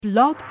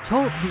Blog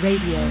Talk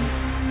Radio.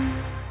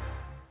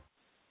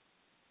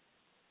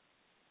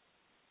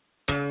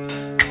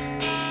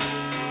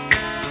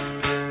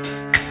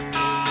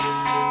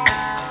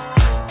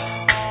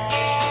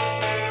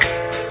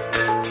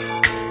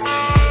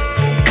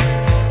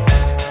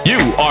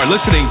 Are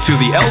listening to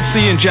the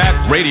LC and Jack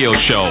Radio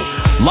Show,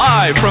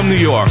 live from New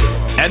York.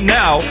 And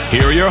now,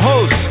 here are your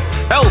hosts,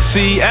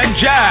 LC and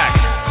Jack.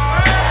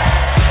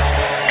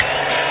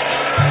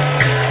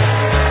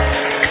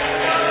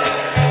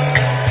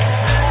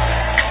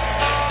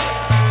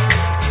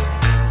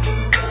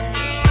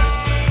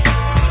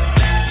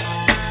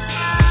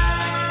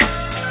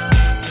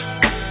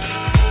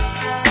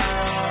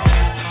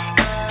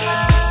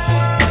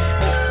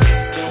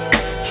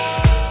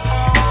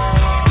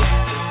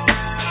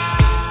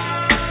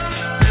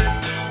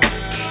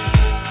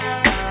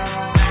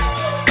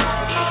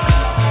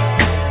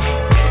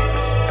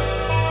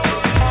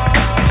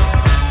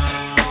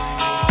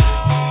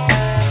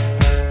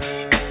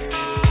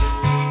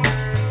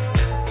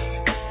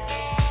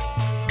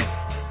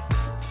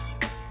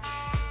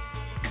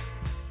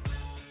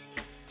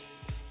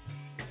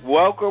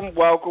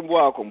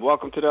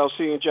 Welcome to the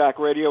LC and Jack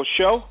Radio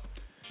Show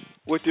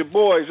with your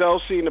boys,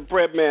 LC and the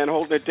Bread Man,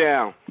 holding it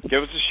down.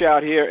 Give us a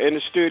shout here in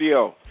the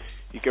studio.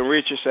 You can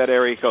reach us at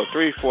area code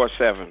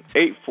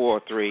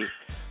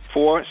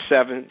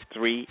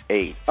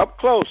 347-843-4738. Up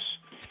close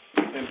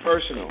and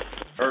personal,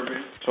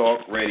 Urban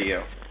Talk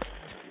Radio.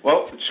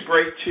 Well, it's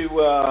great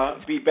to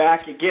be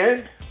back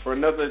again for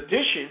another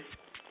edition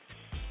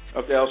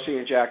of the LC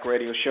and Jack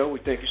Radio Show. We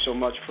thank you so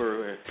much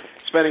for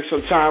spending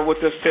some time with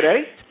us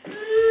today.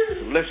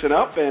 Listen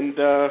up, and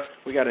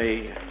we got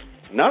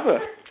another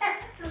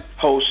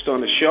host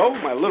on the show,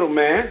 my little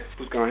man,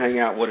 who's going to hang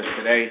out with us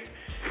today,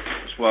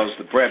 as well as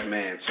the Bread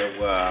Man. So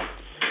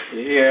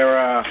you hear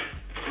a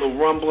little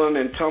rumbling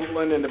and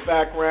tumbling in the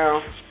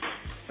background.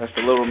 That's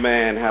the little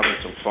man having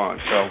some fun.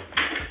 So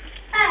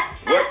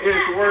what is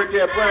the word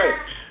there, Bread?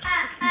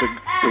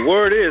 The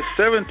word is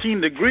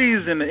 17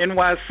 degrees in the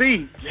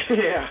NYC.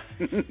 Yeah,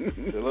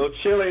 it's a little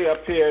chilly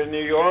up here in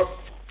New York.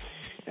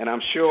 And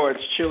I'm sure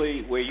it's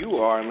chilly where you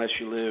are unless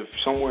you live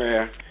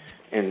somewhere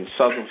in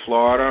southern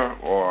Florida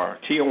or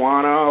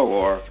Tijuana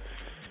or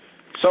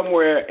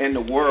somewhere in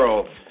the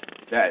world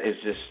that is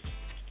just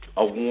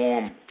a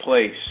warm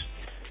place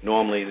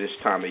normally this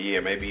time of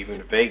year, maybe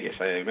even Vegas.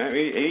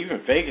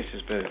 Even Vegas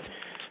has been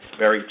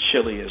very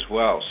chilly as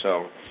well.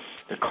 So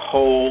the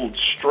cold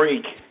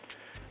streak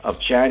of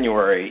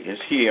January is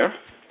here,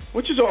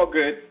 which is all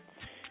good.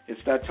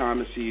 It's that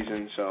time of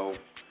season, so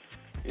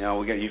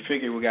you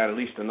figure we got at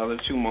least another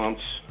 2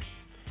 months,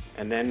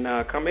 and then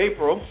come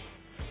April,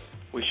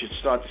 we should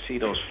start to see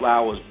those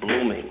flowers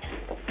blooming.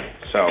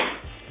 So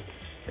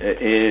it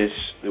is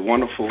the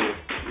wonderful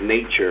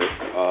nature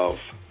of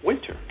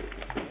winter.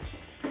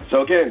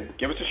 So again,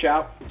 give us a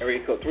shout.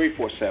 Area code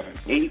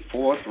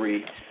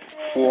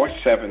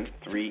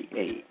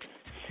 347-843-4738.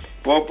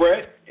 Well,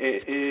 Brett,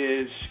 it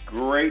is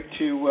great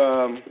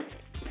to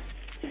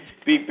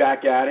be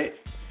back at it.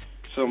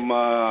 Some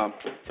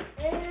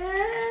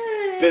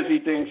busy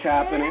things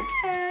happening,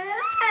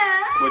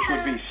 which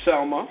would be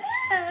Selma.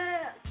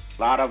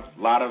 A lot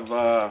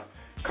of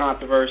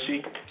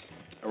controversy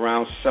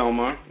around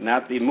Selma.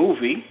 Not the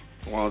movie.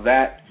 Well,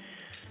 that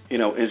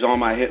is on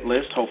my hit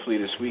list. Hopefully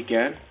this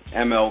weekend,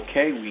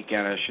 MLK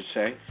weekend, I should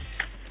say.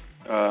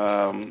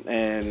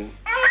 And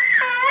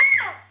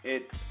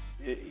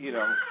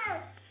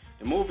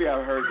the movie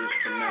I heard is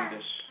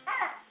tremendous,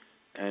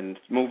 and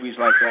movies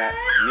like that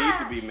need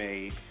to be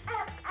made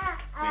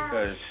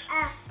because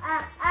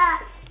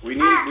we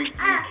can't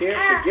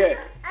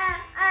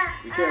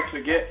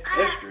forget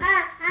history.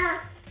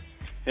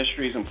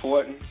 History is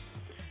important,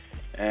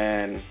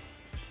 and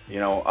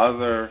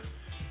other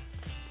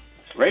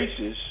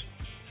races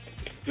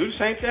do the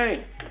same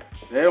thing.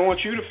 They don't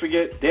want you to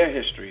forget their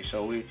history.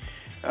 So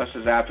us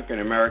as African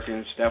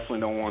Americans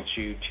definitely don't want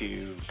you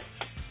to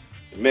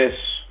miss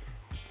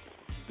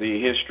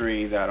the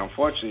history that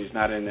unfortunately is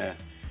not in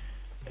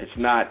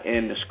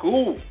the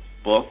school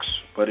books,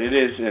 but it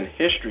is in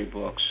history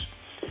books.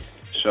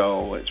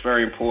 So it's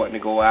very important to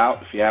go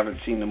out. If you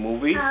haven't seen the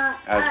movie,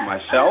 as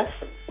myself,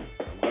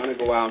 I'm going to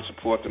go out and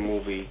support the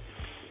movie.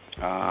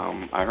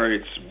 I heard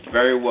it's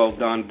very well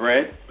done,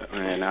 Brett,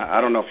 and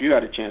I don't know if you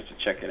had a chance to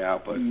check it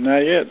out, but not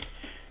yet.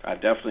 I'm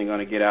definitely going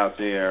to get out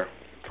there,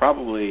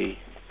 probably,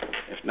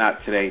 if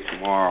not today,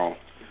 tomorrow,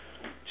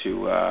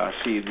 to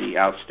see the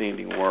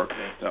outstanding work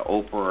that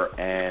Oprah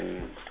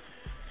and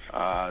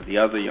the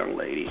other young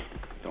lady,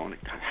 don't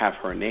have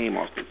her name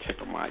off the tip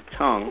of my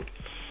tongue,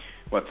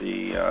 but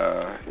the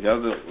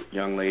other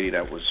young lady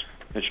that was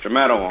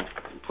instrumental in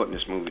putting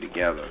this movie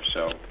together.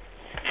 So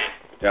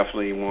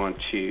definitely want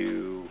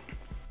to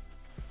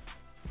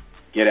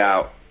get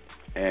out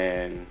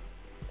and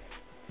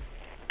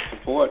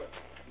support,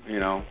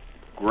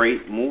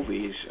 great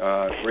movies,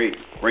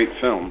 great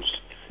films.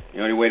 The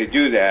only way to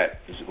do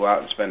that is to go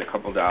out and spend a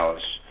couple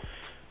dollars.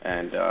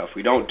 And if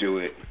we don't do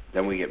it,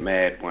 then we get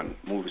mad when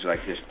movies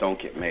like this don't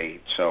get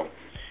made. So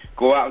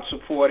go out and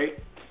support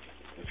it.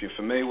 If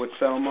familiar with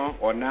Selma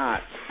or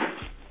not,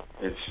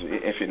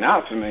 if you're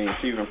not familiar,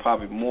 it's even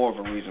probably more of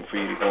a reason for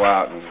you to go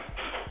out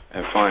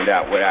and find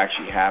out what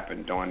actually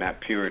happened during that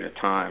period of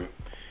time.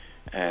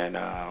 And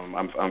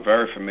I'm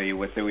very familiar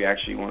with it. We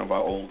actually, one of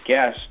our old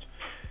guests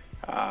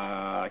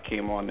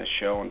came on the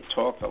show and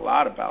talked a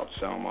lot about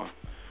Selma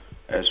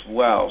as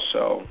well.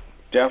 So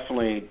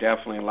definitely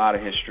a lot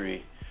of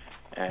history.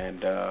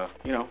 And,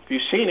 if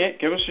you've seen it,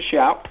 give us a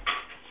shout.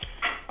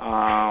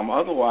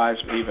 Otherwise,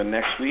 even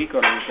next week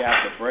or the week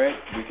after Brett,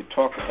 we could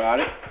talk about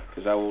it,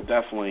 because I will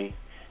definitely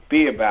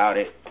be about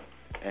it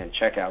and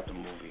check out the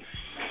movie.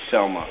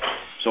 Selma.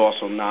 It's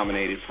also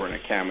nominated for an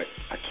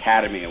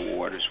Academy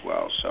Award as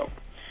well, so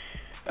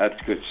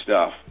that's good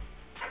stuff.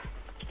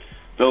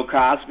 Bill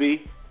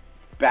Cosby,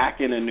 back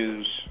in the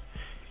news.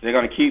 They're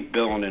going to keep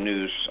Bill in the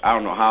news, I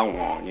don't know how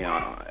long.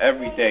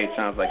 Every day it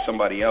sounds like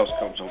somebody else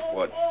comes up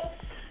with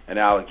an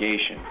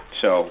allegation.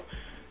 So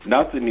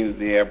nothing new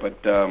there,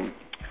 but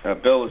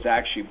Bill is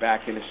actually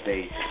back in the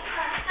States.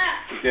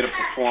 He did a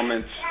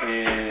performance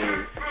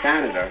in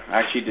Canada.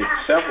 Actually did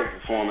several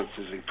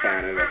performances in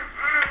Canada.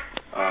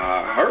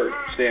 Heard,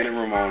 standing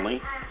room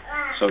only.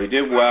 So he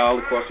did well.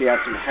 Of course, he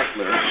had some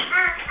hecklers.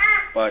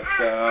 But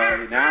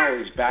now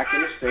he's back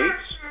in the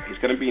States. He's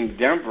going to be in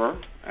Denver,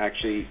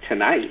 actually,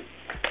 tonight.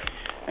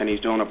 And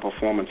he's doing a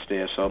performance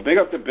there. So big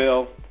up to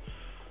Bill.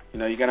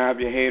 You're going to have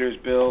your haters,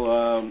 Bill.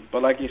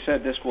 But like you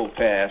said, this will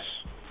pass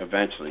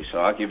eventually. So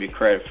I'll give you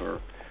credit for,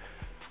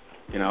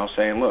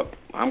 saying, look,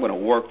 I'm going to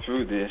work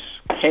through this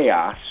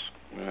chaos.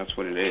 And that's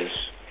what it is.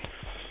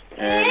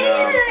 And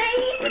I'm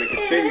going to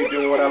continue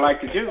doing what I like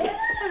to do,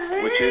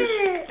 which is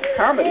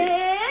comedy.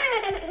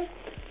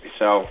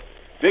 So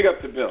big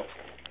up to Bill.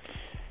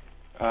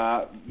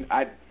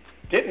 I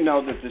didn't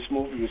know that this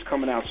movie was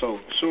coming out so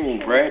soon,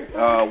 Brad.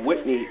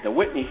 The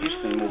Whitney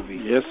Houston movie.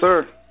 Yes,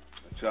 sir.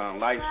 It's on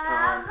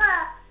Lifetime,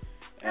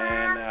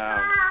 and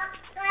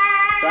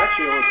it's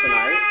actually on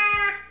tonight.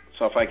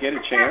 So if I get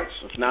a chance,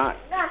 if not,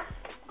 I'm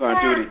going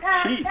to do the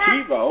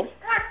TiVo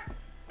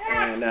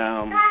and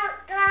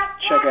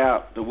check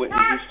out the Whitney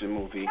Houston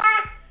movie.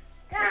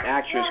 An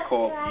actress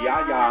called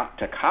Yaya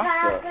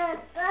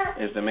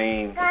DaCosta is the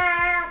main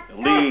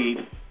lead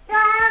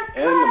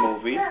in the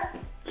movie.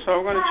 So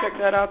we're going to check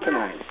that out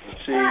tonight.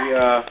 See,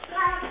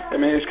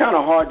 it's kind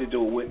of hard to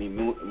do a Whitney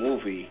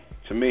movie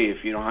to me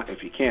if you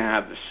can't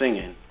have the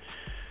singing.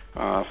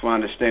 From my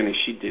understanding,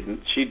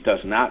 she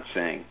does not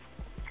sing.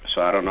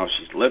 So I don't know if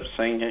she's lip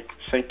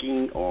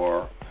syncing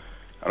or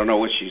I don't know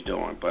what she's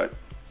doing. But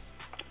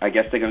I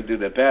guess they're going to do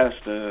their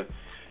best to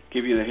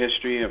give you the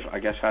history of, I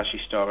guess, how she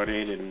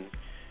started and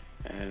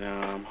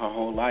her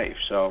whole life.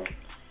 So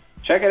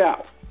check it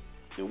out,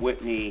 the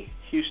Whitney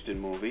Houston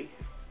movie,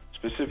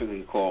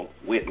 specifically called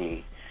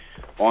Whitney,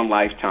 on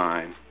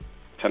Lifetime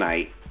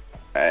tonight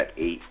at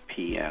 8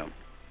 p.m.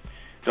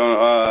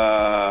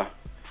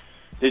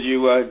 Did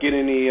you get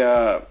any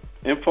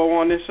info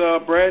on this,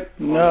 Brett?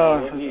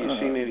 No.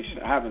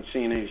 I haven't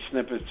seen any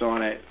snippets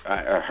on it.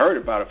 I heard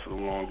about it for the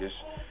longest.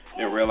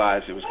 Didn't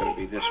realize it was going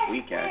to be this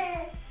weekend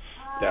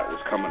that was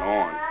coming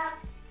on.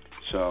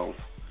 So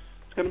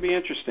it's going to be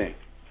interesting.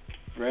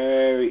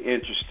 Very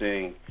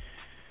interesting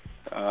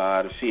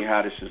to see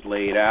how this is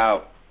laid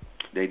out.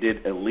 They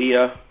did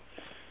Aaliyah,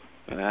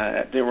 and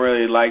I didn't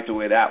really like the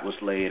way that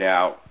was laid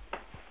out.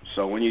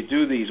 So when you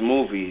do these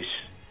movies,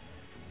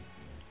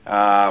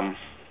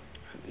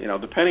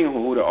 depending on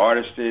who the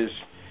artist is,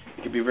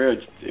 it can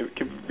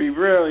be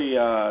really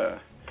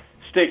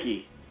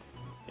sticky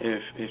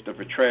if the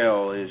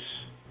portrayal is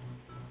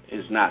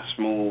not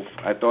smooth.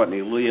 I thought in the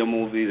Aaliyah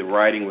movie the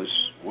writing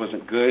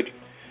wasn't good,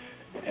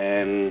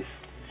 and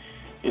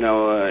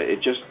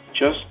it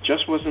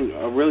just wasn't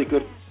a really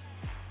good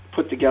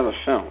put together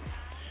film.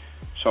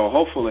 So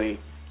hopefully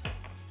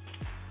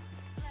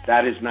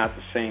that is not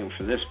the same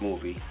for this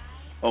movie.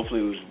 Hopefully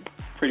it was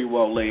pretty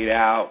well laid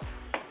out.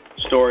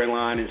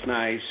 Storyline is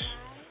nice,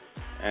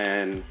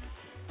 and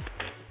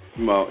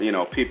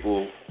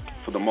people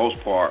for the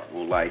most part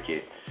will like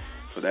it.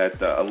 For that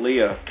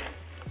Aaliyah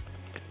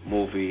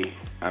movie,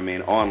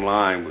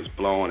 online was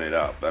blowing it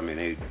up.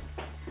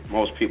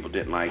 Most people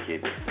didn't like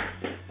it.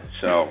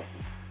 So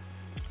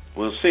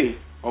we'll see.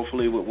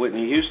 Hopefully with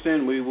Whitney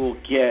Houston, we will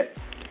get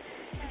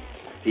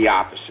the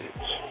opposite.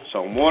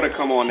 So more to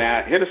come on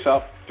that. Hit us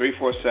up,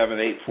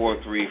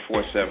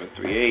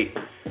 347-843-4738.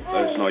 Let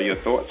us know your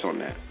thoughts on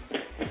that.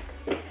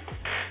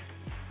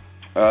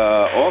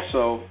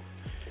 Also,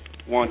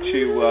 want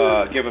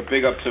to give a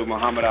big up to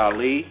Muhammad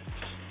Ali.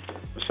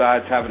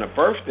 Besides having a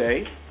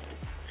birthday,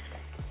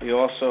 he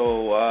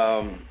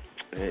also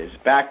is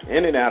back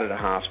in and out of the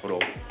hospital.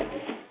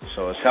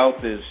 So his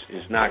health is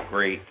not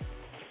great.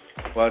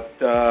 But,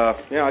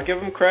 I give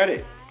him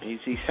credit.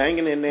 He's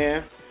hanging in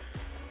there.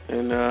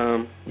 And,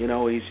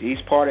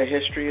 he's part of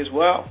history as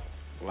well.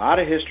 A lot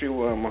of history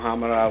with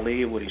Muhammad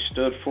Ali, what he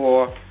stood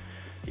for.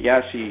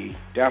 Yes, he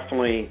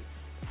definitely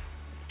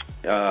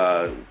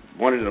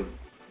one of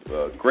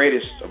the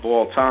greatest of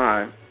all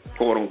time,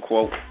 quote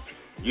unquote,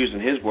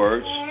 using his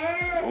words,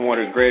 one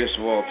of the greatest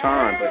of all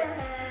time. But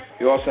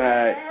he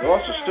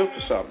also stood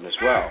for something as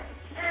well.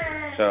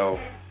 So,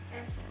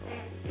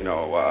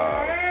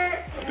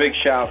 a big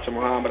shout out to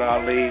Muhammad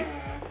Ali,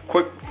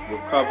 quick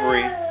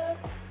recovery,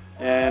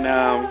 and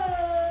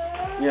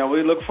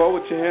we look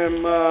forward to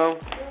him.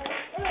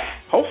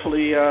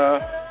 Hopefully,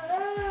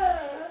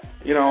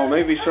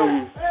 maybe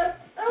some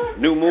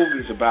new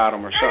movies about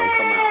him or something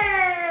come out.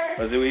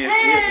 Because he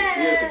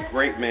is a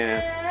great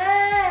man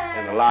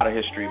and a lot of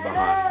history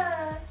behind him.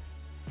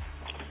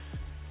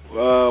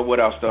 What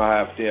else do I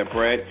have there,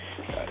 Brett?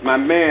 My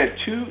man,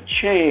 2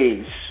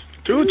 Chainz.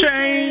 2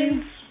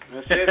 Chainz.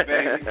 That's it,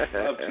 baby.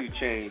 Love 2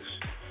 Chainz.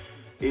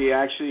 He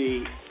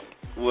actually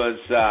was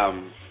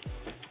on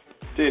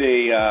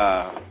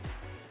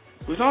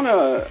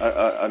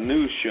a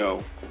news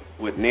show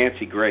with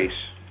Nancy Grace.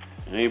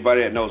 And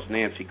anybody that knows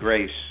Nancy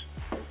Grace,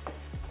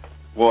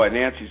 boy,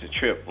 Nancy's a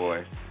trip,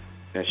 boy.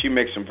 And she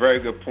makes some very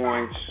good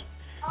points.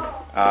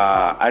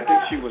 I think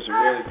she's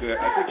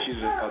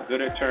a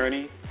good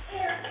attorney.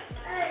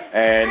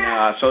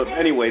 And so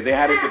anyway, they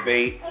had a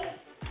debate,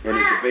 and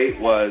the debate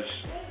was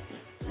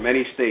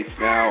many states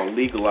now are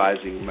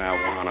legalizing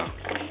marijuana.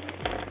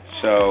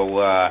 So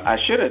I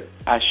should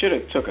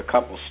have took a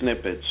couple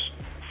snippets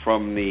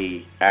from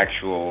the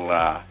actual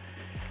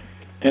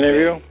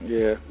interview.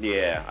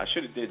 Yeah, I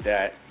should have did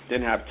that.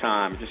 Didn't have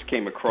time. Just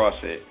came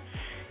across it.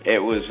 It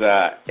was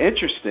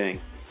interesting.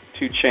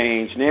 2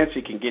 Chainz.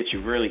 Nancy can get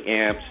you really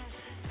amped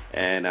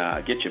and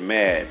get you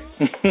mad.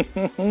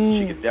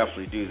 She could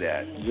definitely do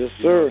that. Yes,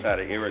 she sir. knows how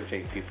to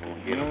irritate people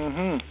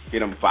and get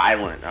them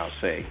violent, I'll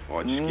say,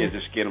 or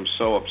just get them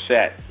so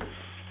upset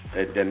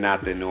that they're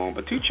not their norm.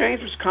 But 2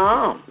 Chainz was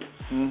calm,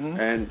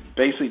 and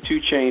basically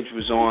 2 Chainz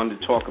was on to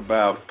talk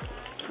about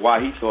why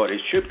he thought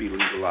it should be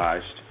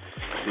legalized.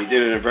 He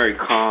did it in a very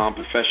calm,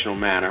 professional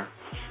manner.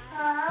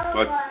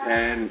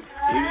 And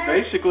he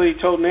basically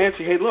told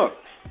Nancy, hey, look,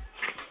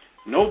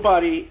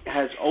 nobody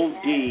has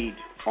OD'd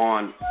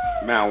on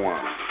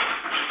marijuana.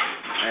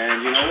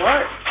 And you know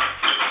what?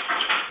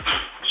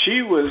 She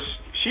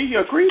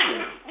agreed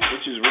with him,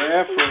 which is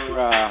rare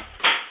for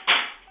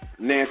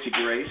Nancy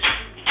Grace.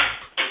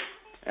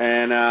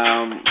 And,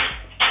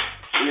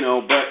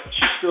 but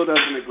she still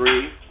doesn't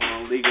agree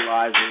on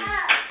legalizing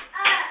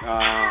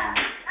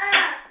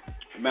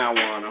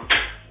marijuana.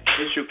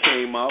 Issue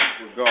came up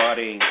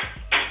regarding,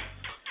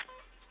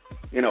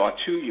 a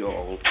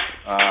 2-year-old.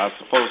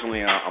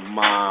 Supposedly a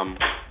mom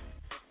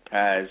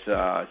has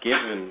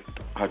given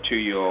her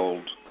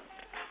 2-year-old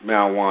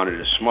marijuana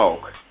to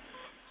smoke.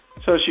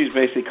 So she's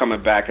basically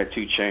coming back at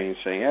 2 Chainz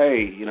saying,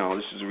 hey,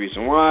 this is the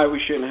reason why we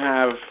shouldn't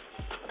have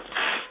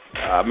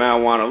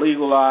marijuana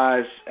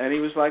legalized. And he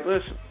was like,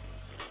 listen,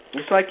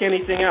 it's like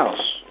anything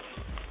else.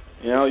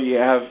 You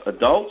have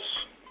adults,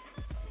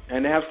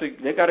 and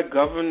they got to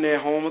govern their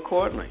home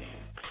accordingly,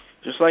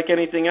 just like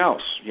anything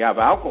else. You have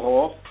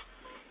alcohol,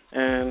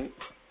 and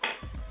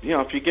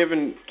if you're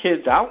giving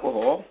kids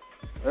alcohol,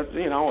 a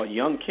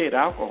young kid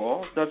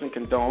alcohol doesn't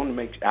condone and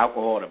make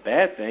alcohol a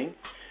bad thing.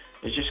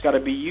 It's just got to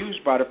be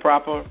used by the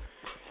proper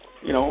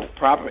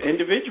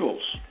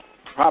individuals,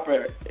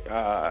 proper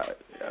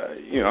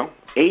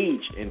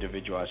age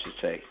individual, I should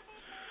say.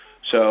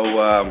 So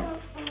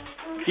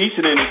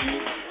decent interview.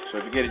 So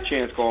if you get a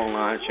chance, go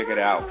online, check it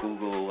out.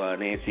 Google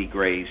Nancy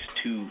Grace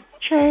 2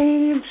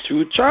 Chainz.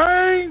 2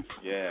 Chainz.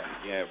 Yeah,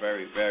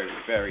 very, very,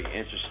 very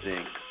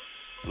interesting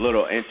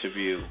little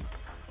interview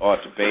or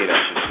debate,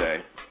 I should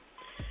say.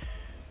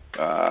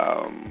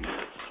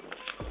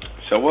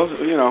 So it was,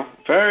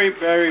 very,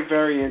 very,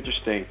 very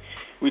interesting.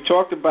 We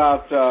talked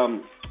about,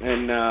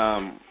 and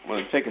I'm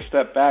going to take a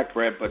step back,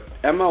 Brett, but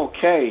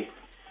MLK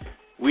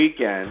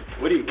weekend.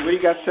 What do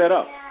you got set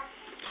up?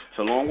 It's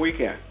a long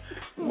weekend.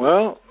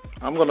 Well,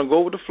 I'm going to go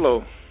with the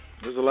flow.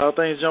 There's a lot of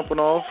things jumping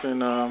off,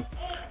 and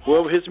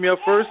whoever hits me up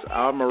first,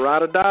 I'm going to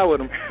ride or die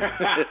with him.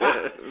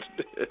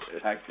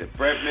 The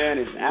Brett man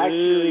is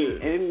actually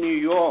in New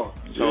York,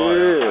 so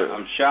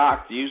I'm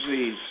shocked.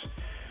 Usually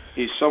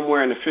he's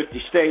somewhere in the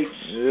 50 states.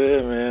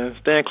 Yeah, man.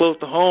 Staying close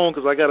to home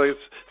because I got to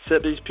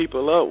set these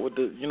people up with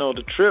the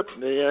trip.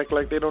 They act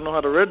like they don't know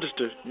how to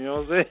register. You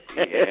know what I'm saying?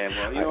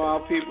 Yeah, well,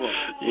 how people.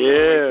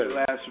 Yeah.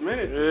 Last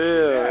minute.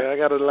 Yeah, I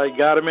got to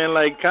guide them in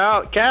like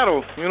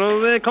cattle. You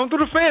know what I'm saying? Come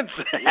through the fence.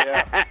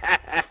 Yeah.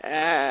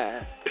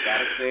 Got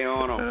to stay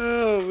on them.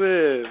 Oh,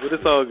 man. But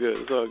it's all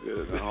good. It's all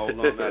good. Hold on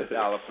that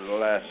dollar for the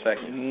last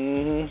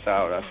second.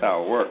 That's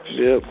how it works.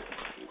 Yep.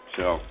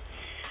 So,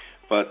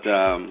 but,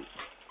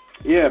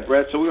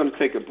 Brett, so we're going to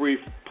take a brief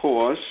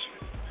pause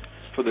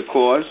for the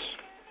cause,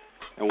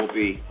 and we'll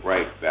be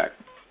right back.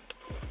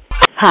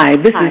 Hi,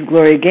 this is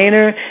Gloria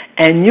Gaynor,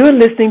 and you're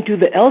listening to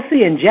the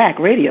Elsie and Jack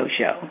radio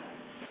show.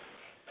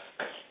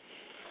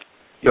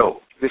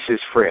 Yo, this is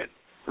Fred,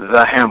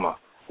 the Hammer,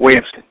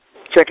 Williamston.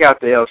 Check out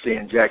the Elsie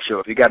and Jack show.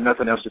 If you got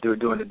nothing else to do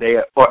during the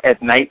day or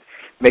at night,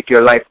 make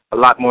your life a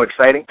lot more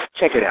exciting,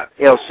 check it out,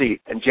 Elsie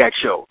and Jack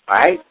show. All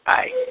right?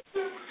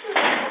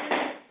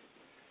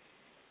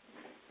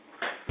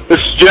 This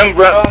is Jim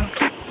Brown.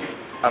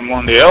 I'm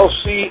on the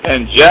LC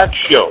and Jack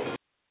Show.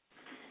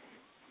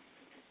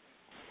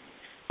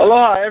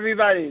 Aloha,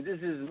 everybody.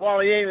 This is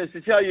Wally Amos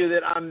to tell you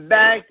that I'm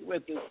back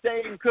with the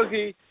same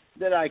cookie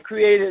that I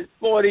created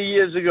 40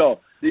 years ago.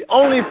 The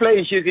only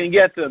place you can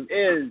get them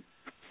is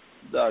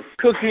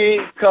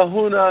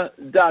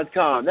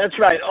thecookiekahuna.com. That's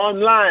right,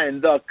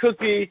 online,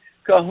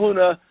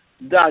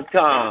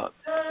 thecookiekahuna.com.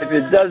 If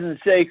it doesn't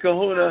say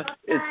Kahuna,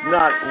 it's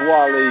not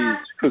Wally's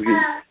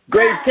cookies.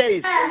 Great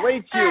taste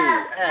awaits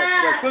you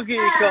at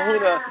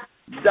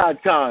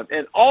thecookiekahuna.com.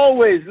 And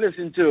always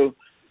listen to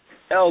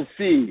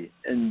LC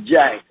and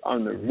Jack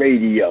on the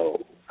radio.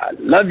 I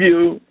love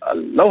you.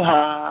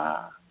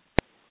 Aloha.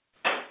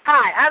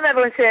 Hi, I'm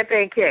Evelyn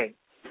Champagne King.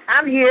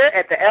 I'm here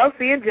at the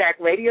LC and Jack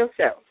radio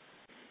show.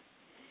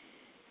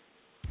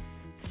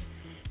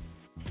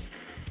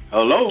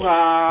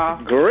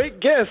 Aloha. Great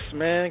guest,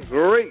 man.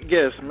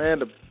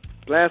 The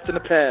blast in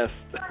the past.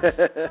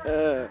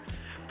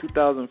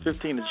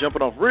 2015 is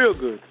jumping off real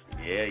good.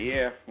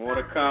 Yeah. More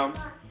to come.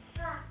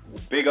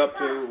 Big up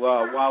to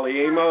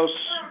Wally Amos.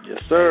 Yes,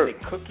 sir. And the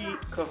Cookie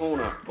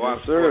Kahuna. Go out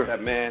and sir. support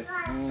that man.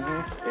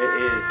 It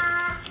is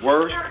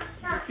worth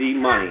the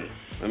money.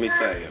 Let me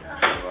tell you.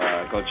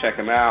 So, go check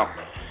him out.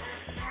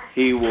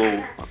 He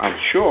will, I'm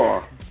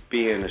sure,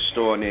 be in a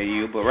store near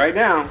you. But right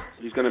now,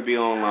 he's going to be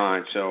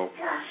online. So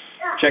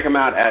check him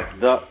out at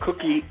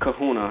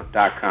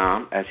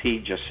thecookiekahuna.com, as he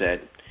just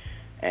said.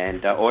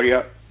 And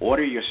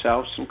order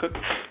yourself some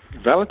cookies.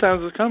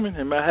 Valentine's is coming.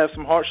 He might have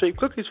some heart-shaped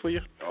cookies for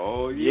you.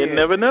 Oh, yeah. You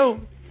never know.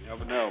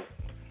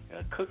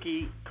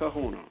 Cookie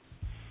Kahuna.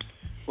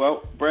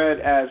 Well, Brad,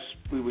 as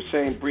we were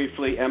saying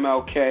briefly,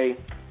 MLK,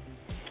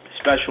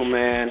 special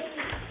man.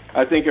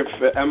 I think if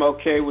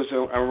MLK was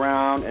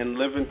around and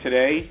living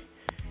today,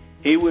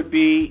 he would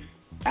be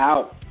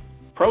out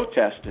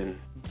protesting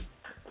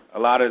a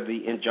lot of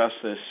the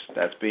injustice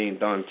that's being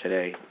done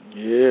today.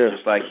 Yeah.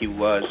 Just like he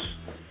was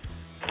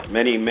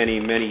many, many,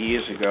 many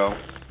years ago,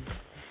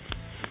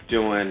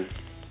 doing,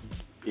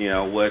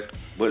 what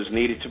was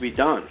needed to be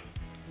done.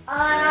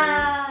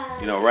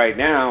 And, right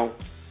now,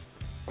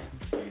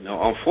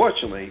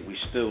 unfortunately, we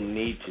still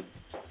need to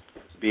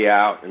be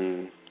out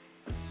and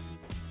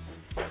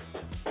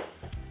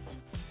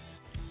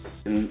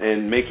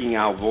making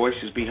our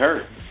voices be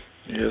heard.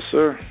 Yes,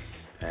 sir.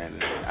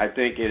 And I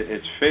think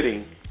it's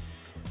fitting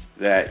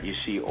that you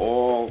see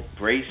all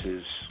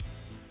races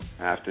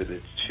after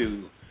the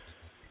two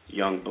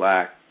young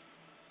black,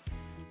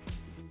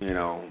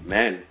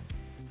 men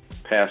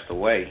passed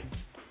away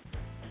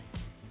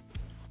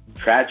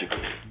tragically.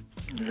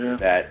 Yeah.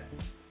 That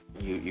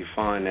you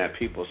find that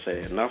people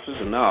say enough is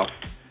enough.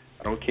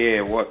 I don't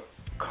care what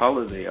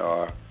color they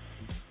are.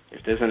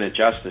 If there's an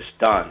injustice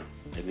done,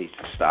 it needs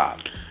to stop.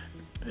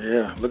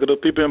 Yeah, look at the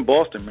people in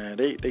Boston, man.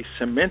 They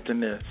cementing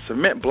their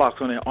cement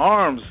blocks on their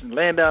arms and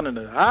laying down in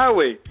the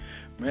highway.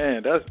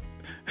 Man, that's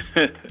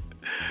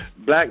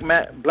Black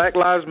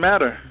Lives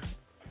Matter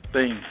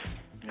thing.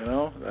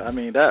 I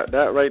mean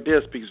that right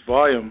there speaks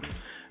volume.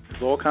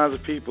 There's all kinds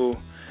of people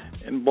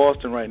in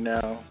Boston right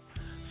now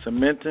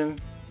cementing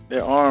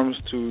their arms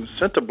to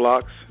center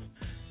blocks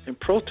in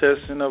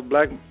protesting of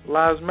Black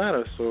Lives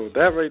Matter. So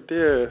that right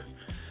there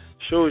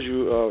shows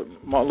you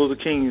Martin Luther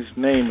King's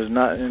name is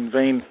not in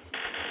vain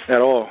at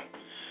all.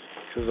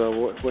 Because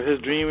what his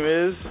dream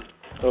is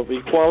of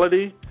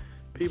equality,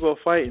 people are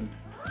fighting.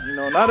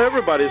 Not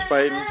everybody's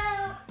fighting,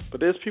 but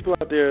there's people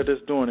out there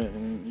that's doing it,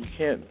 and you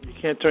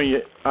can't turn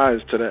your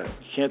eyes to that.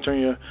 You can't turn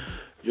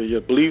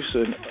your beliefs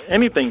and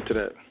anything to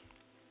that.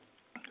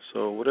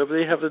 So whatever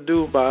they have to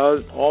do,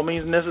 by all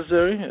means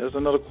necessary. That's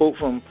another quote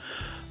from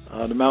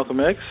the Malcolm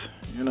X.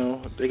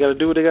 They got to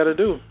do what they got to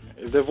do.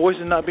 If their voice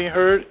is not being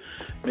heard,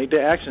 make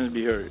their actions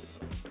be heard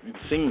and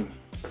seen,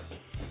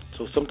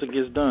 so something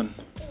gets done.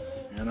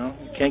 You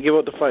can't give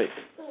up the fight.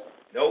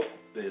 Nope.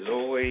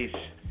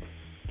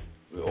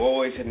 We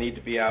always need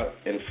to be out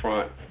in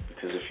front,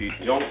 because if you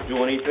don't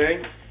do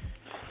anything,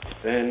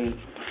 then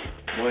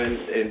when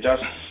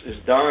injustice is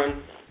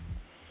done,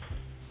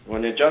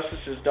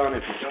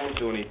 if you don't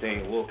do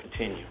anything, it will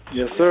continue.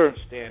 Yes, sir.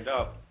 Stand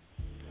up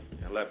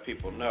and let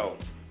people know.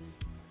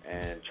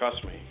 And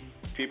trust me,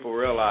 people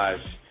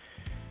realize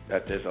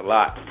that there's a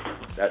lot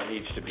that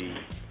needs to be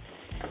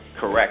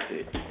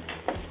corrected.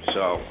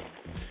 So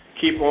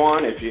keep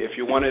on. If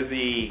you're one of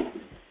the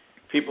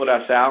people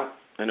that's out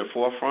in the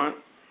forefront,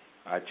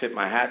 I tip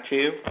my hat to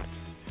you.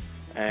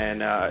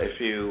 And if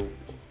you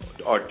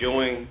are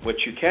doing what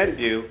you can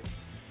do,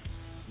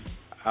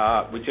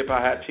 we tip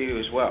our hat to you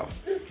as well.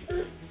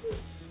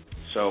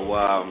 So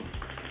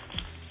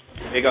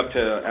big up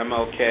to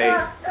MLK,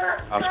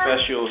 how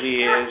special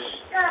he is.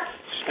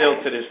 Still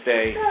to this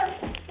day,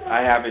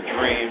 I have a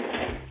dream.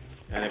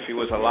 And if he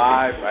was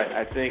alive,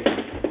 I think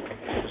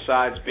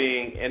besides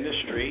being in the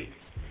street,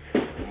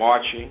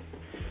 marching,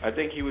 I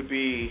think he would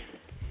be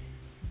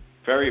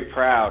very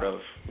proud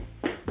of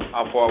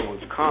how far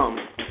we've come.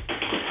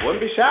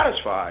 Wouldn't be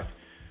satisfied,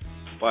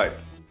 but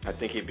I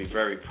think he'd be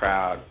very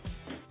proud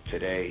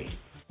today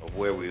of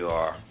where we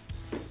are.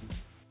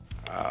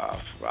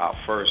 Our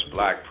first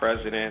black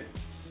president,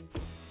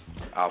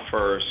 our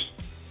first,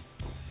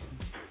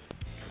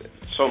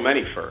 so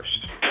many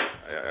firsts.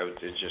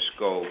 to just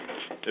go.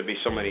 There'd be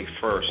so many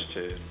firsts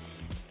to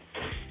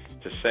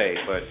say,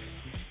 but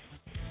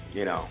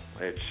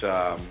it's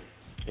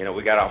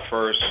we got our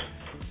first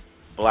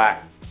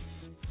black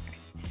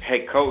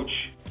head coach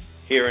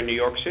here in New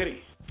York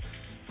City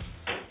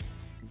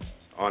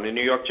on the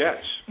New York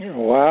Jets.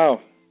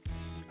 Wow,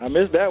 I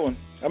missed that one.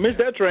 I missed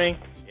that train.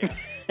 Yeah.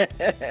 You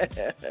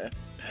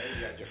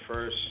got your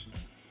first.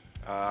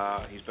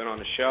 He's been on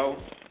the show.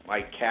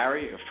 Mike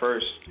Carey, the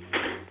first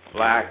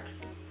black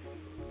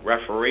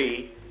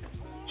referee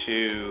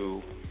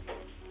to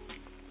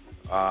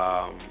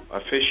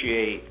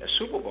officiate a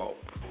Super Bowl.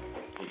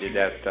 He did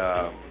that,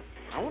 I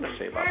want to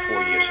say about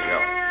 4 years ago.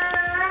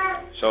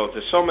 So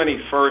there's so many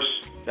firsts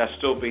that's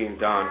still being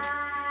done.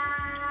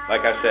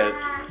 Like I said,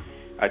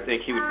 I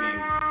think he would be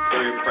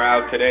very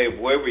proud today of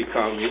where we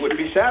come. He wouldn't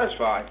be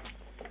satisfied,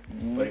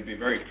 but he'd be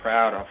very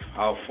proud of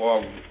how far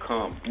we've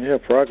come. Yeah,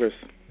 progress.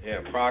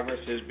 Yeah, progress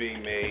is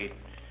being made,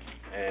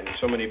 and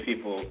so many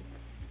people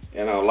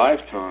in our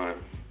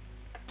lifetime,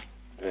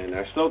 and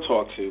I still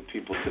talk to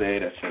people today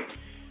that say,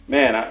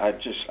 man, I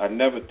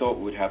never thought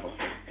we'd have a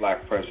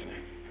black president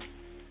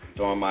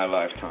during my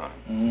lifetime.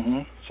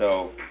 Mm-hmm.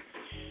 So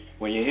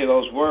when you hear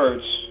those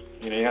words,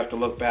 you have to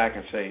look back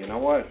and say, you know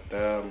what,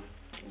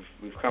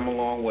 we've come a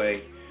long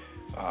way.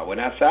 We're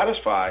not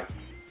satisfied,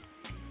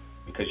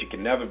 because you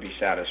can never be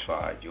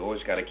satisfied. You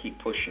always got to keep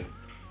pushing,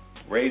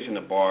 raising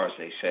the bar, as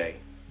they say,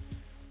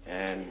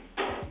 and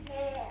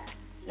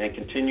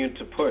continue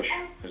to push,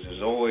 because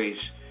there's always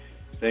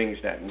things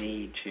that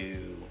need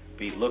to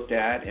be looked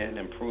at and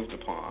improved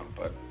upon.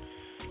 But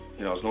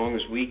as long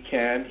as we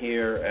can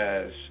here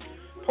as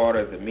part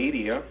of the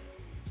media,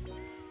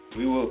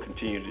 we will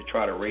continue to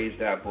try to raise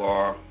that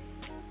bar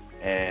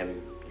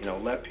and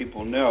let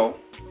people know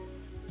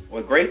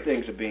when great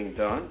things are being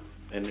done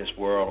in this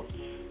world,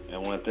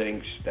 and when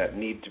things that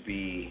need to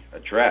be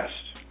addressed,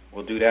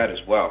 we'll do that as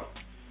well.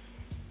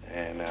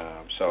 And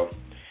so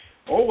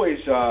always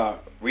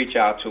reach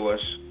out to us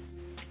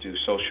through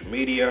social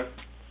media,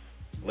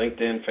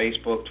 LinkedIn,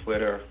 Facebook,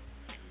 Twitter,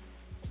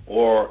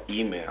 or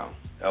email,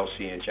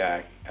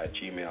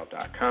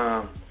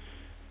 lcandjack@gmail.com.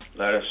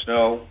 Let us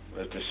know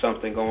if there's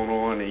something going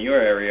on in your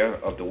area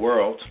of the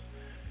world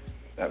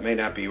that may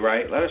not be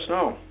right. Let us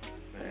know.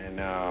 And,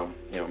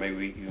 maybe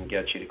we can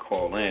get you to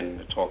call in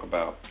to talk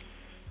about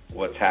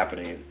what's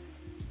happening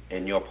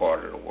in your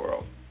part of the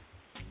world.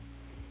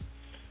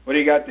 What do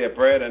you got there,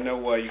 Brad? I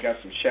know you got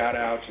some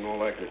shout-outs and all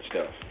that good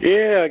stuff.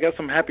 Yeah, I got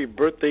some happy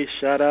birthday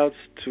shout-outs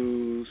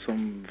to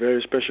some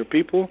very special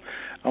people.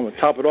 I'm going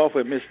to top it off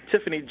with Miss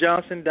Tiffany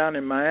Johnson down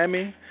in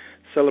Miami,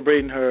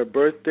 celebrating her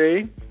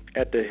birthday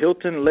at the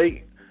Hilton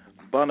Lake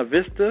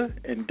Bonavista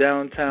in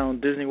downtown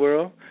Disney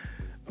World.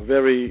 A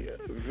very,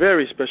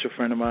 very special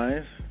friend of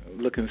mine,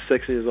 looking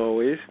sexy as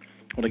always.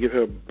 I want to give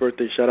her a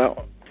birthday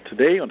shout-out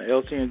today on the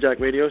LC and Jack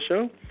radio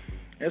show.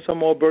 And some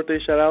more birthday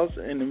shout-outs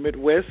in the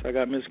Midwest. I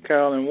got Miss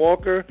Carolyn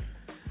Walker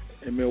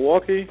in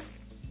Milwaukee,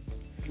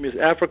 Miss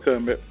Africa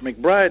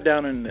McBride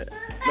down in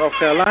North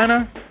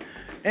Carolina,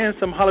 and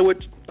some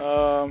Hollywood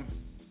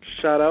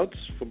shout-outs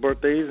for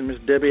birthdays, and Miss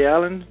Debbie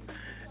Allen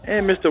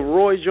and Mr.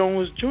 Roy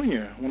Jones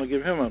Jr. I want to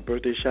give him a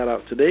birthday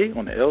shout-out today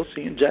on the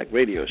LC and Jack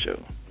radio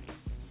show.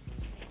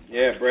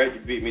 Yeah, Brad,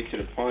 you beat me to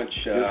the punch.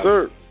 Yes,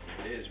 sir.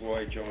 It is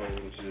Roy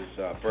Jones'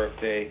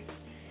 birthday.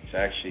 It's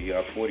actually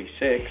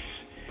 46.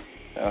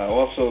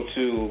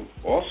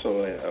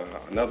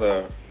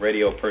 Another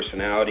radio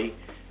personality,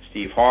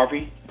 Steve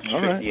Harvey,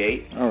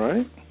 58. All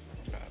right.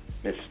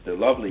 Miss the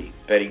lovely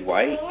Betty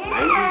White,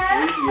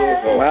 93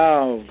 years old.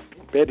 Wow,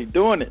 Betty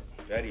doing it.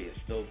 Betty is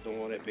still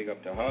doing it. Big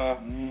up to her.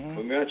 Mm-hmm.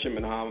 We mentioned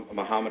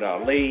Muhammad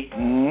Ali,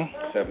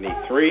 mm-hmm.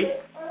 73.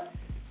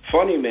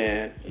 Funny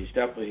man, he's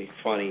definitely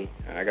funny.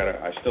 And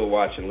I still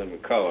watch In Living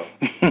Color.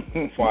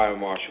 Fire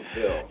Marshal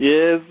Bill.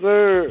 Yes,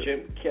 sir.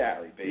 Jim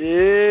Carrey, baby.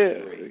 Yeah,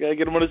 we gotta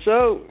get him on the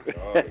show.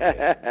 Oh,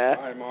 yeah.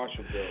 Fire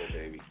Marshal Bill,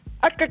 baby.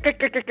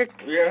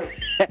 Yeah.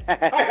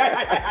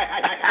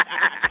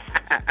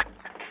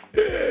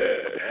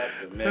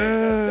 That's the man. I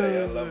tell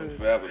you, I love him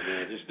forever,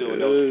 man. Just doing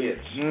those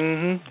skits.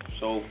 Mm-hmm.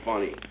 So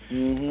funny.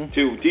 Mm-hmm.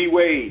 To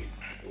D-Wade,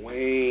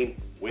 Dwayne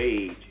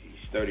Wade.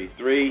 He's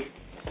 33.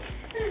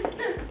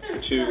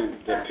 To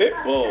the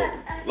Pitbull,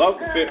 love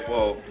the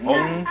Pitbull,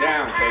 holding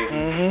down, baby.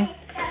 Mm-hmm.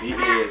 He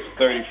is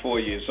 34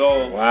 years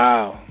old.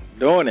 Wow,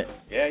 doing it.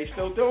 Yeah, he's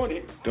still doing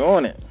it.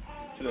 Doing it.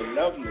 To the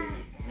lovely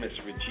Miss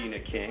Regina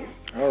King.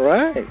 All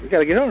right, we got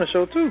to get her on the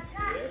show, too.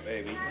 Yeah,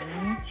 baby.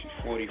 Mm-hmm. She's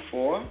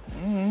 44.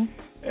 Mm-hmm.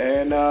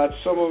 And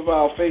some of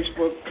our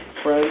Facebook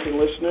friends and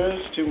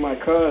listeners, to my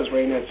cuz,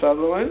 Raynette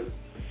Sutherland,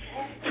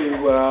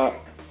 to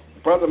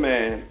brother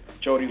man,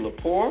 Jody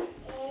Lepore.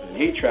 And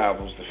he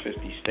travels to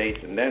 50 states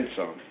and then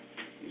some.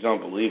 He's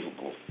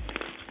unbelievable.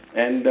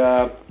 And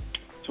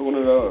to one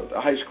of the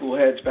high school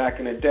heads back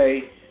in the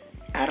day,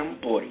 Adam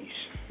Bodies.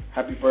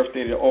 Happy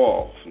birthday to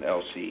all from the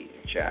LC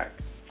and Jack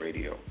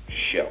radio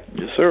show.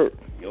 Yes, sir.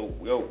 Yo,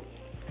 yo.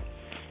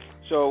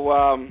 So,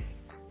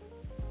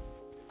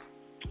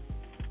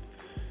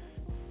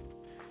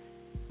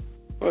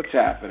 what's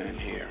happening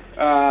here?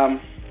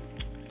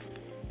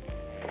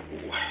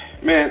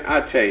 Man,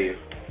 I tell you,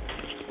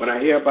 when I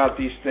hear about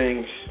these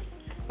things,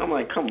 I'm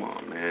like, come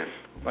on, man.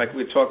 Like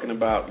we're talking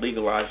about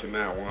legalizing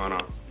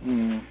marijuana,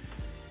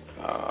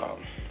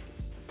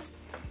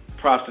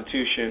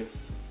 prostitution.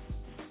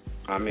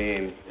 I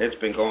mean, it's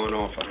been going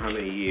on for how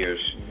many years?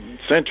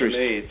 Centuries. To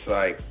me, it's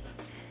like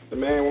the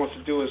man wants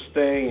to do his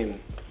thing and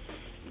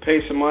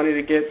pay some money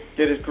to get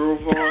his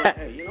groove on.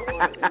 Hey, you know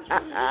what?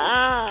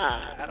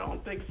 I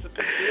don't think it's a big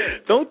deal.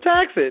 Don't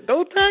tax it.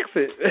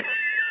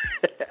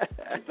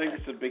 I think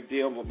it's a big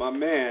deal, but my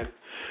man,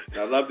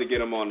 I'd love to get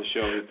him on the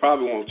show. He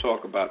probably won't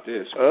talk about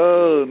this.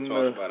 Oh, no.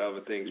 Talk about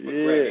other things. But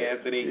yeah. Greg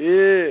Anthony,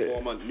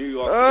 former New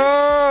York.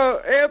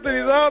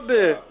 Anthony's out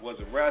there. Was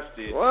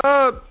arrested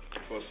What?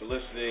 for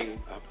soliciting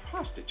a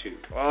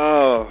prostitute.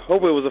 Oh,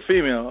 hope it was a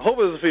female.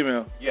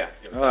 Yeah,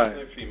 all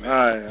right. Female.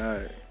 All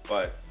right.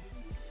 But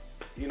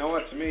you know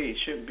what? To me, it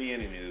shouldn't be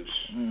any news.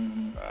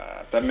 Mm-hmm.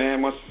 That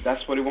man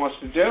that's what he wants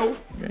to do.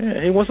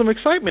 Yeah, he wants some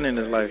excitement in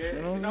his life.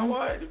 You know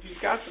what? If he's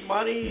got the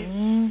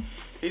money,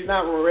 he's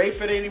not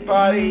raping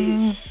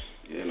anybody.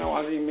 You know,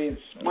 I mean,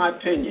 it's my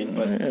opinion,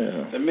 but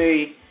to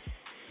me,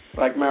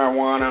 like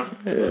marijuana,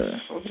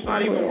 let's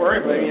not even worry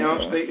about it. You know,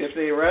 if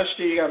they arrest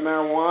you, you got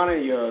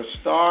marijuana, you're a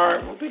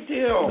star. No big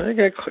deal.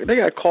 They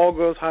got call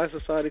girls, high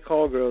society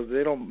call girls.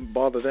 They don't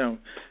bother them.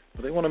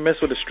 But they want to mess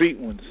with the street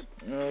ones.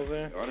 You know what I'm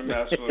saying? They want to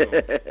mess with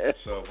them.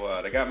 So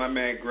they got my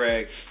man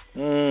Greg.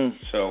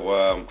 So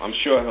I'm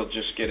sure he'll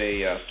just get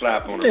a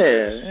slap on the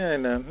wrist. Yeah,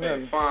 ain't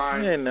nothing.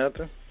 Fine. Ain't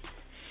nothing.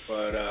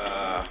 But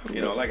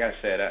you know, like I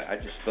said, I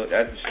just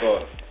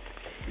thought,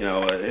 you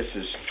know, this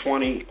is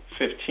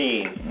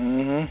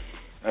 2015.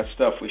 That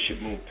stuff we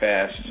should move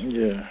past.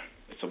 Yeah.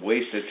 It's a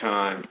waste of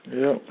time.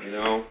 Yep. You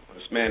know,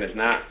 this man is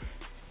not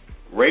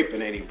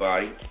raping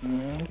anybody.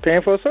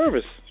 Paying for a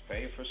service.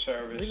 Paying for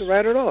service. You can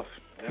write it off.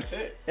 That's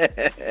it.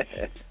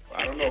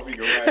 I don't know if you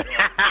can write it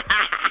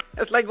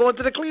off. It's like going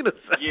to the cleaners.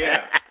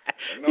 Yeah.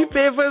 You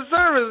paying for a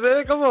service,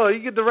 man. Come on,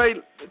 you get the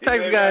right tax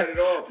guy. Write it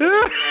off.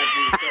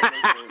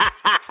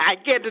 I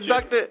can't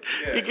deduct it.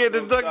 You can't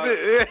deduct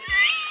it.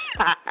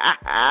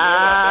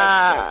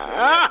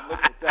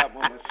 Look at that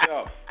one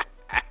myself.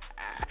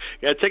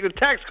 Gotta check the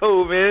tax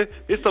code, man.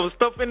 There's some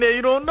stuff in there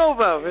you don't know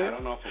about, man. I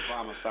don't know if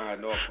Obama signed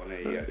off on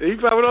it yet. He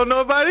probably don't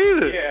know about it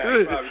either. Yeah,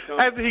 he probably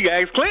don't. He can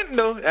ask Clinton,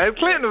 though. Ask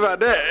Clinton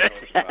about that.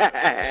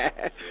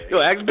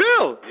 Yo, ask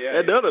Bill. Yeah,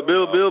 the other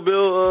Bill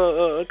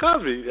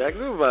Cosby. Ask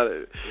him about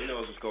it. He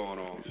knows what's going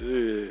on.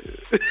 Yeah.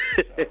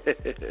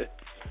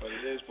 But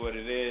it is what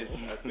it is.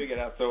 I figured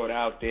I'd throw it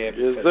out there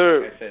Yes, because,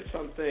 sir. like I said,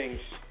 some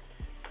things,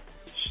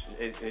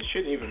 it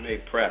shouldn't even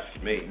make press to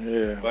me.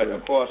 Yeah. But,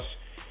 of course,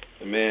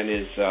 the man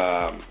is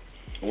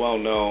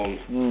well-known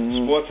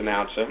sports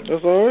announcer.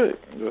 That's all right.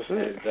 That's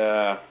it.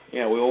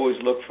 And we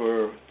always look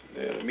for,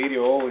 the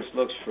media always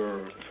looks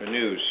for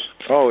news.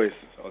 Always.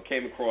 So I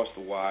came across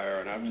the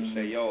wire, and I just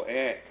say,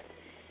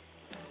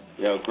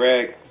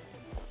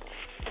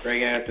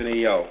 Greg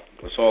Anthony,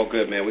 it's all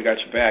good, man. We got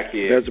you back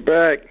here. Got you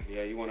back.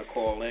 Yeah, you want to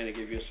call in and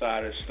give your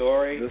side of the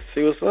story? Let's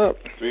see what's up.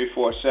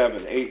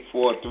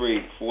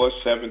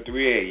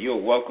 347-843-4738.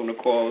 You're welcome to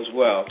call as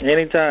well.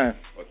 Anytime.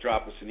 Or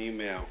drop us an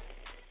email,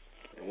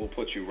 and we'll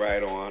put you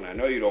right on. I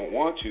know you don't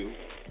want to.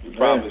 You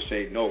probably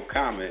say no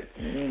comment.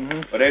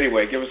 But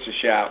anyway, give us a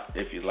shout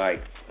if you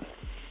like,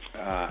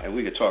 and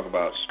we could talk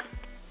about,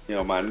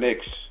 my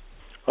Knicks.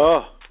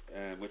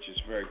 Which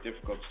is very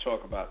difficult to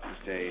talk about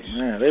these days.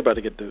 Man, they about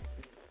to get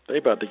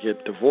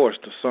divorced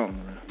or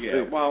something.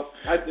 Yeah, well,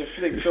 I think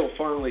Phil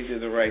finally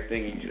did the right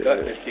thing. He's got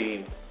the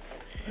team.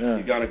 Yeah.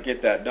 He's going to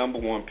get that number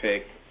one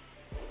pick,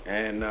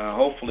 and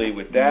hopefully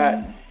with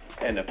that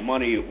and the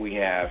money we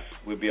have,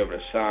 we'll be able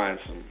to sign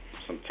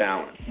some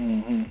talent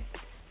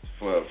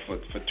for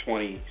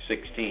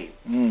 2016.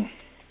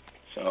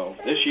 So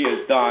this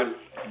year is done.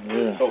 Yeah.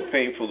 It's so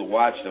painful to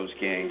watch those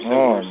games.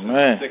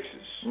 Man.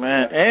 Sixes.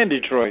 Man, and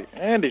Detroit.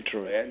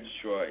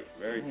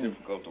 Very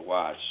difficult to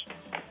watch.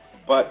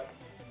 But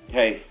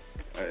hey,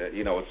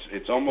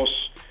 it's almost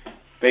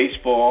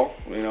baseball.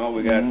 We got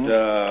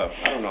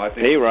I don't know. I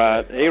think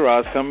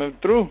A-Rod's coming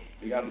through.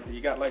 You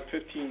got like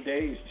 15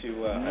 days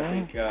to I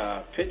think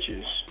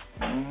pitches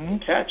and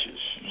catches.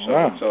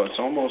 So it's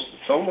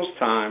almost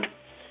time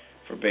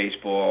for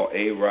baseball.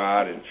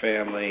 A-Rod and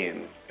family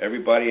and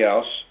everybody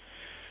else.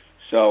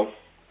 So.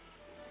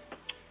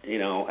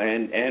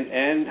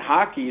 And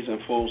hockey's in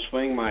full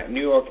swing. My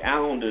New York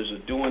Islanders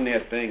are doing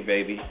their thing,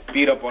 baby.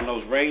 Beat up on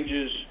those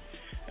Rangers,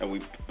 and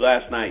we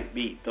last night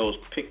beat those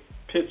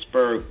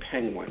Pittsburgh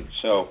Penguins.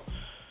 So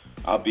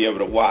I'll be able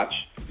to watch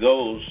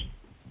those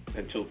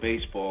until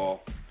baseball,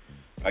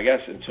 I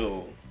guess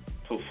until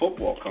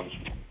football comes,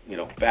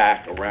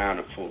 back around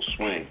in full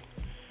swing.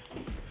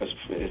 Because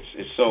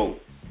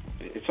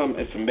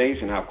it's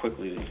amazing how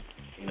quickly,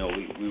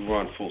 we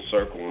run full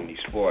circle on these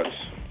sports.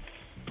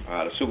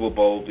 The Super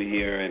Bowl will be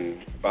here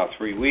in about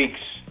 3 weeks.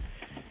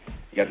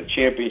 You got the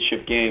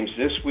championship games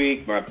this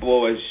week. My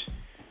boys,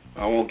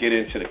 I won't get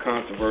into the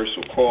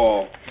controversial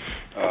call,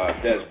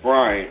 Des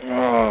Bryant.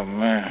 Oh,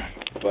 man.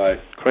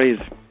 But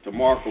crazy.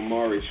 DeMarco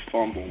Murray's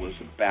fumble was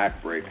a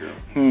backbreaker.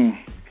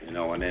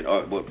 and then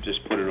we'll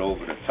just put it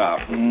over the top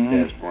with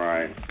the Des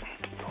Bryant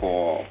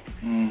call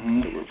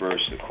to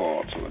reverse the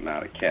call to a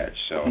not a catch.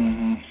 So,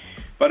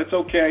 but it's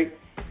okay.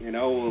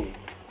 We'll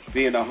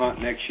be in the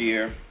hunt next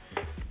year.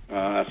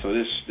 So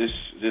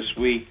this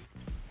week,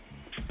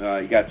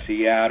 you got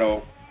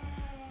Seattle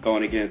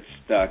going against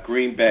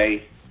Green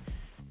Bay,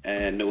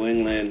 and New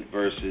England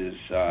versus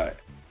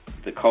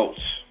the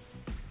Colts,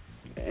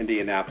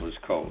 Indianapolis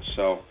Colts.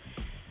 So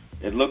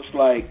it looks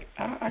like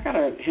I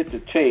gotta hit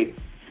the tape,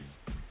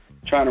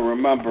 trying to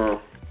remember.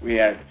 We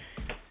had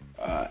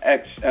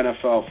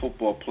ex-NFL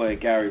football player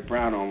Gary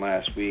Brown on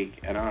last week,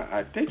 and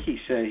I think he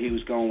said he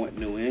was going with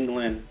New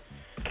England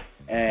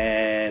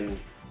and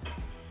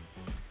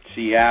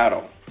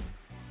Seattle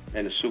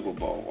in the Super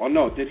Bowl. Oh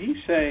no, did he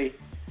say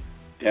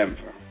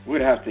Denver?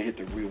 We'd have to hit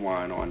the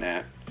rewind on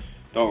that.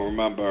 Don't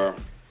remember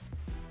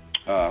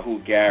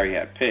who Gary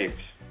had picked,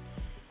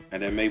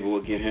 and then maybe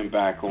we'll get him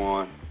back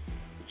on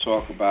to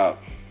talk about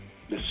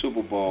the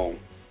Super Bowl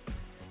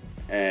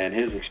and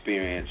his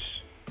experience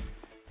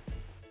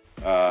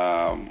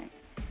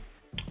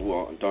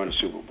during the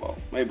Super Bowl.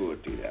 Maybe we'll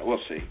do that. We'll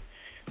see.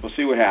 We'll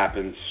see what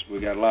happens. We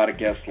got a lot of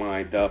guests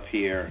lined up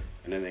here,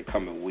 and then they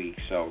come in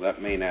weeks, so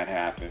that may not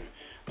happen.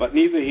 But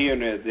neither here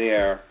nor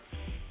there.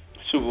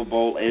 Super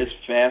Bowl is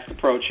fast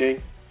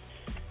approaching.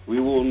 We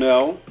will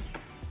know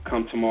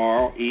come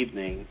tomorrow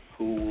evening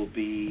who will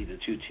be the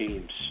two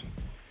teams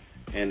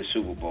in the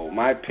Super Bowl.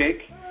 My pick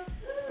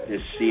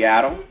is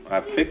Seattle.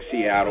 I picked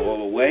Seattle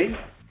all the way,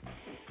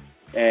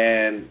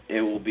 and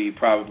it will be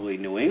probably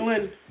New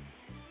England,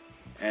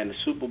 and the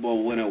Super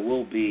Bowl winner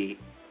will be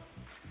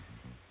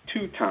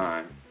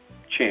two-time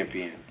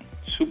champion,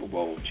 Super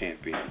Bowl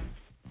champion,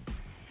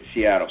 the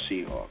Seattle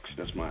Seahawks.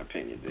 That's my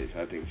opinion.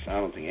 I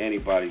don't think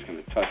anybody's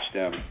going to touch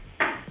them.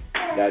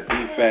 That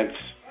defense,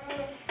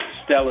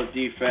 stellar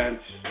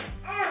defense,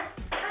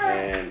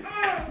 and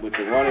with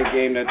the running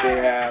game that they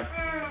have,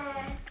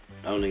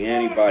 I don't think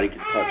anybody can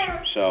touch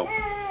them. So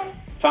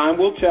time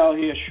will tell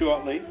here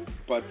shortly,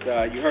 but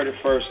you heard it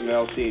first on the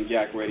LC and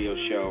Jack radio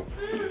show.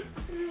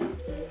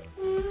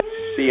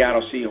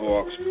 Seattle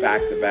Seahawks,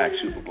 back-to-back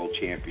Super Bowl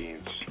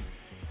champions.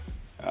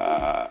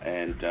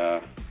 And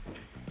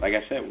like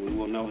I said, we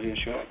will know here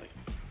shortly.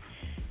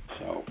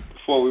 So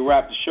before we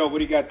wrap the show, what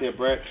do you got there,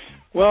 Brett?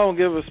 Well, I'll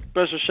give a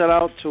special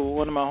shout-out to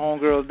one of my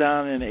homegirls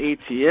down in the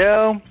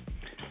ATL,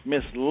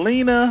 Miss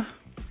Lena.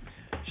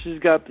 She's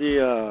got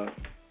the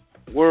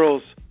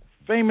world's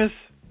famous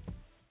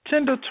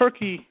tender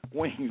turkey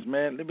wings,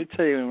 man. Let me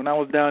tell you, when I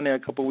was down there a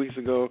couple of weeks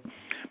ago,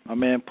 my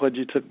man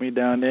Pudgy took me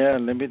down there,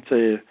 and let me tell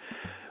you,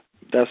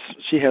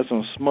 she had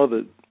some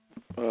smothered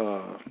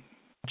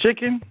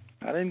chicken.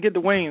 I didn't get the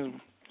wings,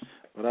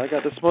 but I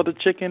got the smothered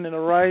chicken and the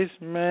rice,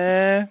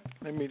 man.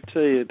 Let me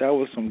tell you, that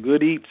was some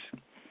good eats.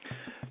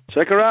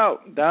 Check her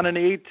out down in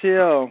the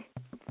ATL,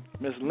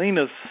 Miss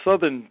Lena's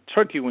Southern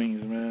Turkey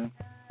Wings, man.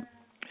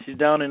 She's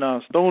down in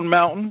Stone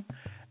Mountain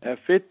at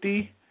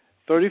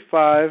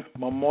 5035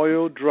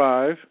 Memorial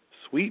Drive,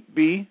 Suite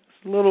B.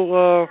 It's a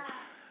little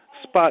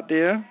spot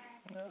there.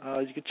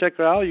 You can check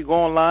her out. You go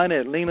online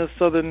at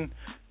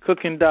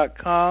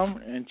lenasouthern.com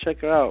and check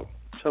her out.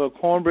 Tell her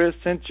Cornbread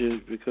sent you,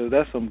 because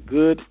that's some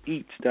good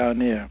eats down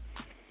there.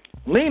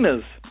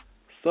 Lena's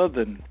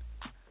Southern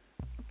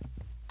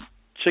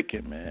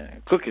Chicken,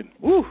 man. Cooking.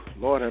 Woo,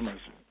 Lord have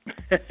mercy.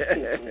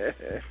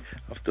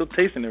 I'm still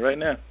tasting it right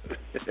now.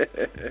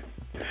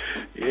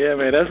 Yeah,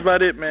 man, that's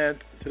about it, man.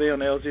 Today on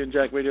the LC and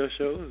Jack radio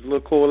show. It's a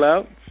little cold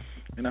out,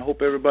 and I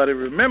hope everybody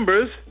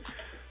remembers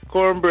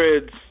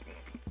Cornbread's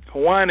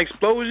Hawaiian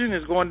Explosion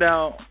is going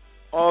down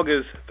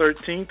August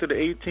 13th to the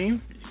 18th. You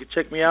can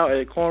check me out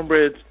at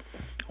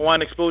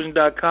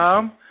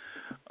cornbreadshawaiianexplosion.com.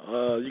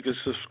 You can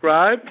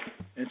subscribe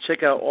and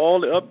check out all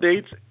the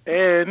updates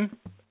and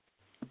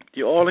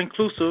the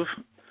all-inclusive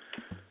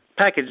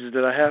packages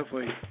that I have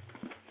for you.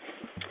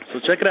 So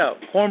check it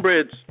out,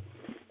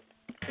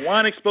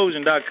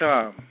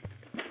 cornbreadshawaiianexplosion.com.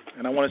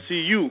 And I want to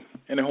see you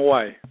in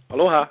Hawaii.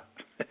 Aloha.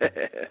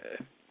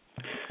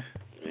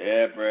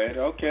 Yeah, Brad.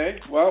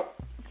 Okay. Well,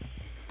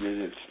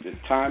 the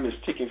time is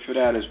ticking for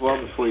that as well.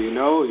 Before you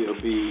know,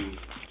 it'll be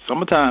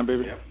summertime,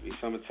 baby. Yeah, it'll be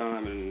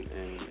summertime,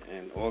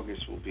 and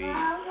August will be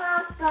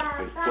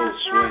in full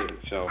swing.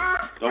 So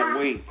don't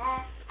wait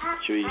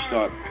until you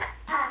start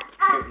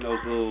putting those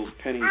little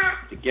pennies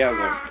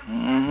together.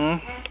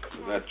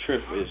 That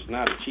trip is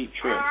not a cheap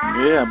trip.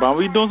 Yeah, but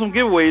we're doing some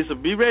giveaways, so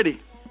be ready.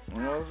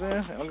 You know what I'm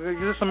saying? I'm going to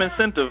give you some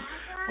incentive.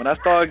 When I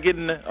start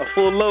getting a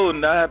full load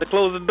and I have to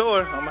close the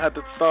door, I'm going to have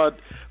to start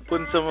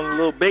putting some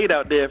little bait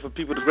out there for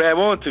people to grab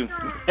onto.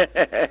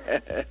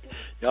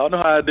 Y'all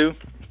know how I do.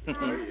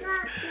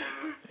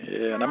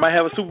 Yeah, and I might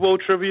have a Super Bowl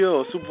trivia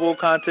or Super Bowl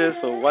contest,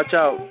 so watch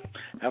out.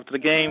 After the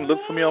game, look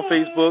for me on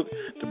Facebook,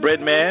 The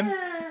Bread Man,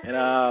 and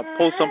I'll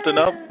post something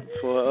up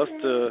for us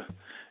to,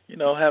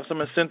 have some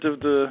incentive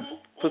to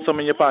put some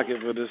in your pocket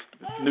for this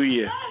new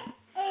year.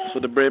 That's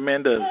what The Bread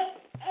Man does.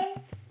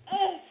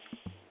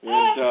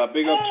 And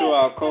big up to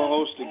our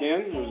co-host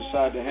again, who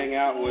decided to hang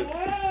out with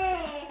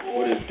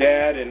his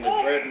dad and the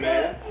Bread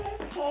Man.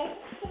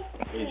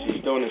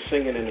 He's doing his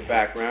singing in the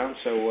background.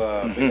 So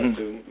big up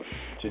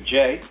to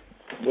Jay.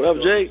 What up,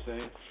 Jay?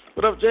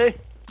 What up, Jay?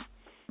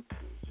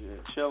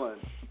 Chilling.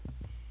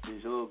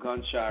 He's a little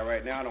gun shy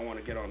right now. I don't want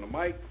to get on the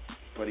mic,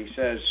 but he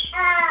says,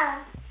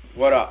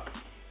 "What up?"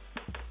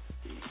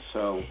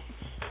 So,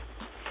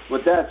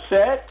 with that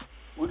said,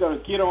 we're gonna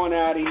get on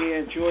out of here.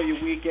 Enjoy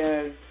your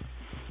weekend.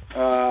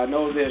 I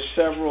know there's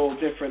several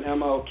different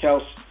MLK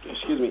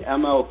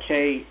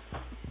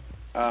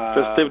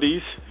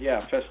festivities.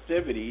 Yeah,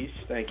 festivities.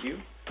 Thank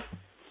you.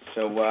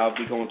 So I'll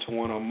be going to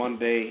one on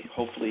Monday.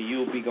 Hopefully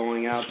you'll be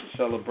going out to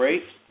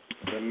celebrate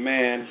the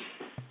man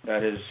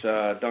that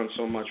has done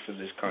so much for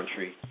this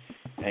country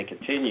and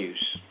continues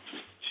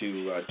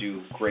to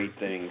do great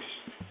things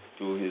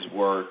through his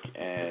work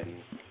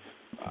and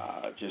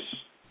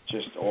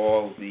just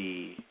all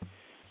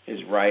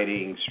his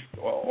writings,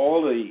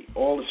 all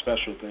the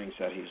special things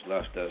that he's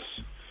left us,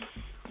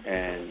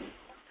 and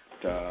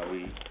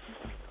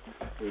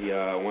we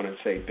want to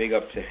say big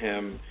up to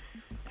him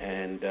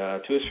and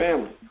to his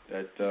family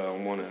that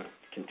want to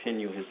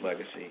continue his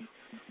legacy.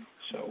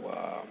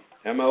 So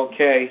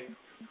MLK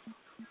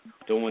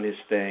doing his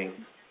thing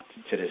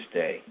to this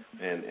day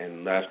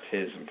and left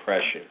his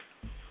impression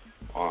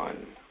on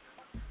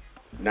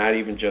not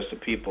even just the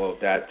people of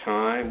that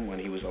time when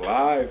he was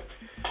alive,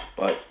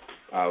 but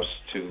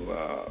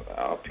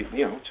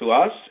to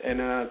us and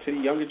to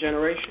the younger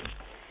generation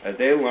as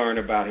they learn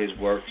about his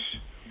works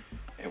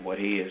and what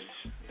he has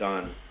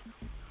done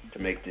to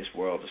make this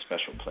world a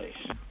special place.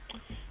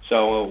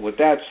 So with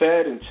that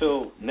said,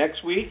 until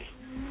next week,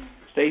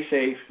 stay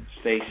safe,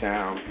 stay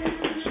sound,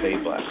 stay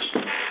blessed.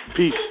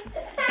 Peace.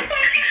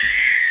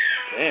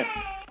 Damn.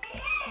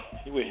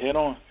 You were hit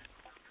on.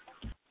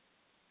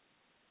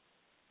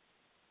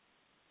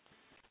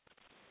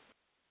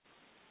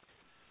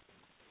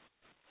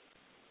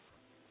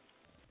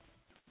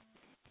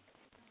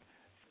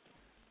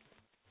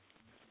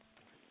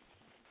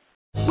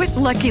 With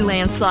Lucky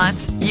Land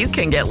Slots, you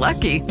can get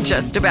lucky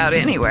just about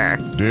anywhere.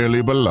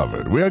 Dearly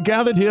beloved, we are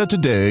gathered here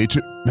today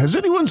to... Has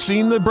anyone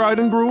seen the bride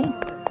and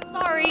groom?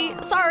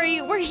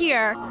 Sorry, we're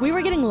here. We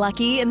were getting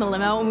lucky in the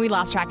limo and we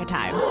lost track of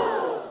time.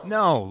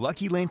 No,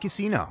 Lucky Land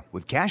Casino,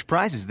 with cash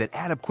prizes that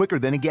add up quicker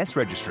than a guest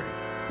registry.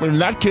 In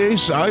that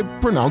case, I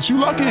pronounce you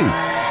lucky.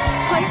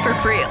 Play for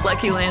free at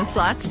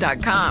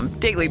LuckyLandSlots.com.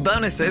 Daily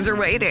bonuses are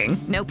waiting.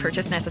 No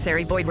purchase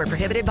necessary. Void where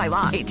prohibited by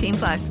law.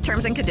 18+.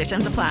 Terms and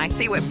conditions apply.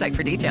 See website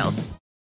for details.